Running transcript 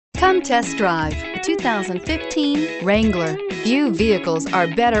Come test drive the 2015 Wrangler. Few vehicles are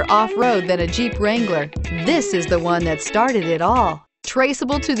better off-road than a Jeep Wrangler. This is the one that started it all.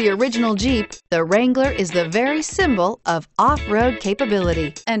 Traceable to the original Jeep, the Wrangler is the very symbol of off-road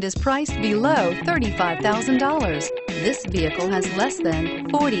capability and is priced below $35,000. This vehicle has less than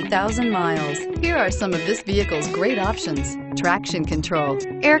 40,000 miles. Here are some of this vehicle's great options: traction control,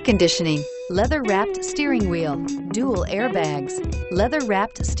 air conditioning, leather-wrapped steering wheel, dual airbags,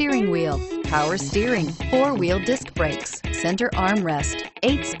 leather-wrapped steering wheel, power steering, four-wheel disc brakes, center armrest,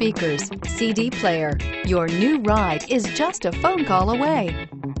 8 speakers, CD player. Your new ride is just a phone call away.